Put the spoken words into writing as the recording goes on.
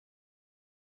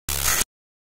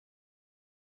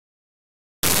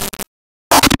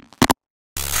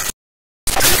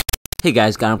Hey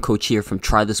guys, got him Coach here from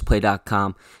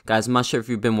TryThisPlay.com. Guys, I'm not sure if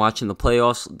you've been watching the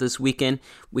playoffs this weekend.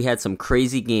 We had some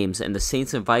crazy games, and the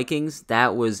Saints and Vikings,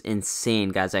 that was insane,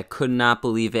 guys. I could not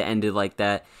believe it ended like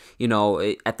that. You know,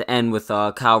 at the end with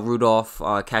Kyle Rudolph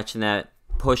catching that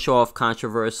push-off,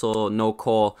 controversial,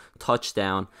 no-call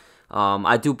touchdown.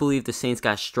 I do believe the Saints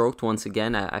got stroked once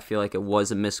again. I feel like it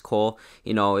was a missed call.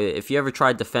 You know, if you ever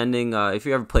tried defending, if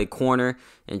you ever played corner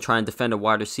and try and defend a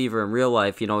wide receiver in real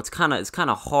life, you know, it's kind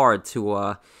of hard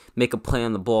to make a play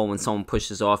on the ball when someone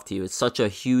pushes off to you. It's such a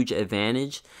huge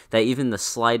advantage that even the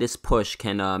slightest push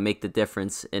can make the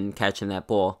difference in catching that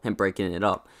ball and breaking it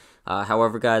up.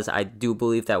 However, guys, I do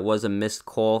believe that was a missed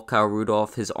call. Kyle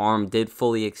Rudolph, his arm did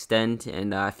fully extend,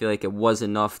 and I feel like it was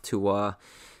enough to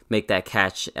make that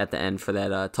catch at the end for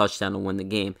that touchdown to win the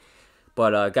game.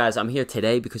 But guys, I'm here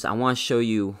today because I want to show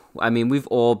you, I mean, we've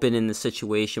all been in the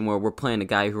situation where we're playing a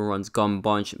guy who runs gun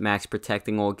bunch, max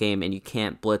protecting all game, and you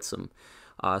can't blitz him.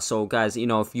 So guys, you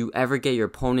know, if you ever get your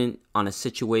opponent on a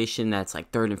situation that's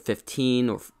like 3rd and 15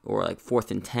 or like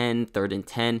 4th and 10, 3rd and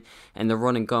 10, and they're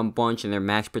running gun bunch and they're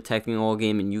max protecting all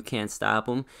game and you can't stop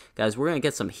them, guys, we're going to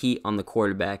get some heat on the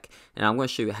quarterback, and I'm going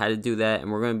to show you how to do that,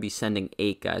 and we're going to be sending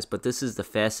 8 guys, but this is the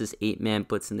fastest 8-man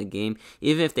blitz in the game.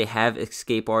 Even if they have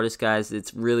escape artists, guys,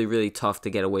 it's really, really tough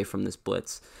to get away from this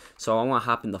blitz. So I want to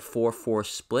hop in the 4-4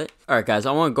 split. All right, guys,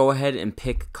 I want to go ahead and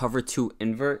pick cover 2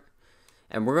 invert.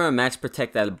 And we're going to max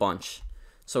protect that a bunch.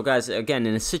 So, guys, again,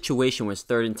 in a situation where it's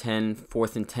 3rd and 10,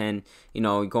 4th and 10, you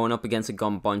know, going up against a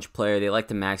gun bunch player, they like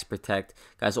to max protect.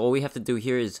 Guys, all we have to do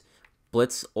here is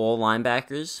blitz all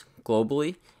linebackers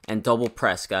globally and double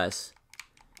press, guys.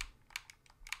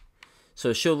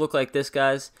 So it should look like this,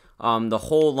 guys. The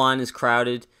whole line is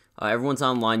crowded. Everyone's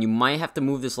on line. You might have to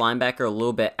move this linebacker a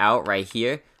little bit out right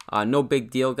here. No big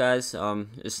deal, guys.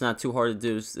 It's not too hard to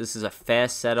do. This is a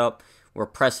fast setup. We're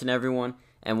pressing everyone,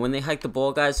 and when they hike the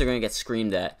ball, guys, they're going to get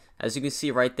screamed at. As you can see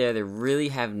right there, they really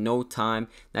have no time.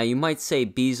 Now, you might say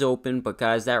B's open, but,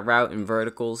 guys, that route in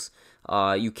verticals,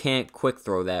 you can't quick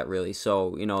throw that, really.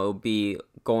 So, you know, it'll be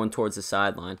going towards the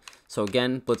sideline. So,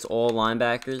 again, blitz all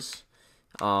linebackers.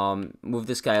 Move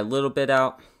this guy a little bit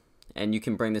out, and you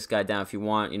can bring this guy down if you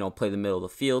want, you know, play the middle of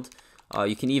the field.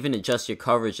 You can even adjust your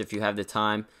coverage if you have the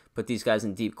time. Put these guys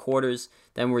in deep quarters.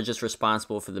 Then we're just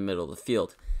responsible for the middle of the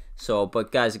field. So,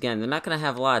 but guys, again, they're not going to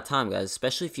have a lot of time, guys,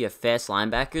 especially if you have fast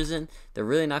linebackers in. They're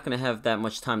really not going to have that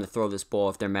much time to throw this ball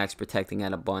if they're max protecting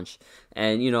at a bunch.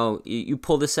 And, you know, you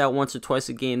pull this out once or twice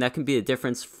a game, that can be a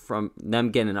difference from them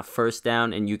getting a first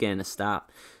down and you getting a stop.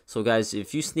 So, guys,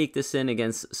 if you sneak this in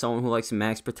against someone who likes to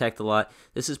max protect a lot,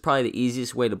 this is probably the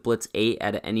easiest way to blitz 8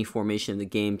 out of any formation in the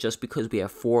game, just because we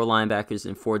have 4 linebackers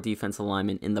and 4 defensive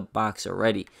linemen in the box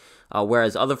already.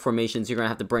 Whereas other formations, you're going to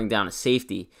have to bring down a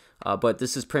safety. But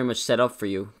this is pretty much set up for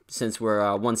you since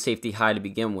we're 1 safety high to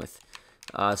begin with.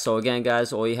 So again,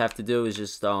 guys, all you have to do is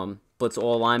just blitz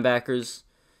all linebackers,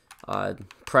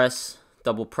 press,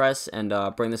 double press, and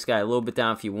bring this guy a little bit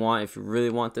down if you want, if you really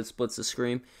want this blitz to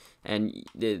scream. And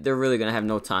they're really going to have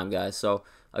no time, guys. So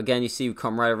again, you see we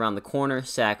come right around the corner,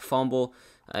 sack, fumble,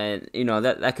 and you know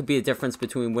that could be a difference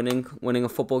between winning a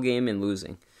football game and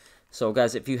losing. So,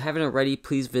 guys, if you haven't already,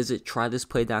 please visit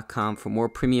TryThisPlay.com for more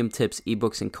premium tips,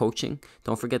 ebooks, and coaching.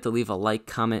 Don't forget to leave a like,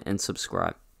 comment, and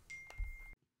subscribe.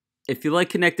 If you like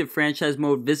Connected Franchise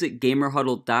Mode, visit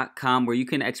GamerHuddle.com where you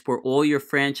can export all your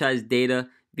franchise data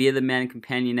via the Madden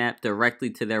Companion app directly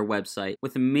to their website.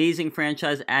 With amazing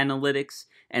franchise analytics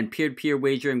and peer-to-peer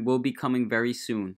wagering will be coming very soon.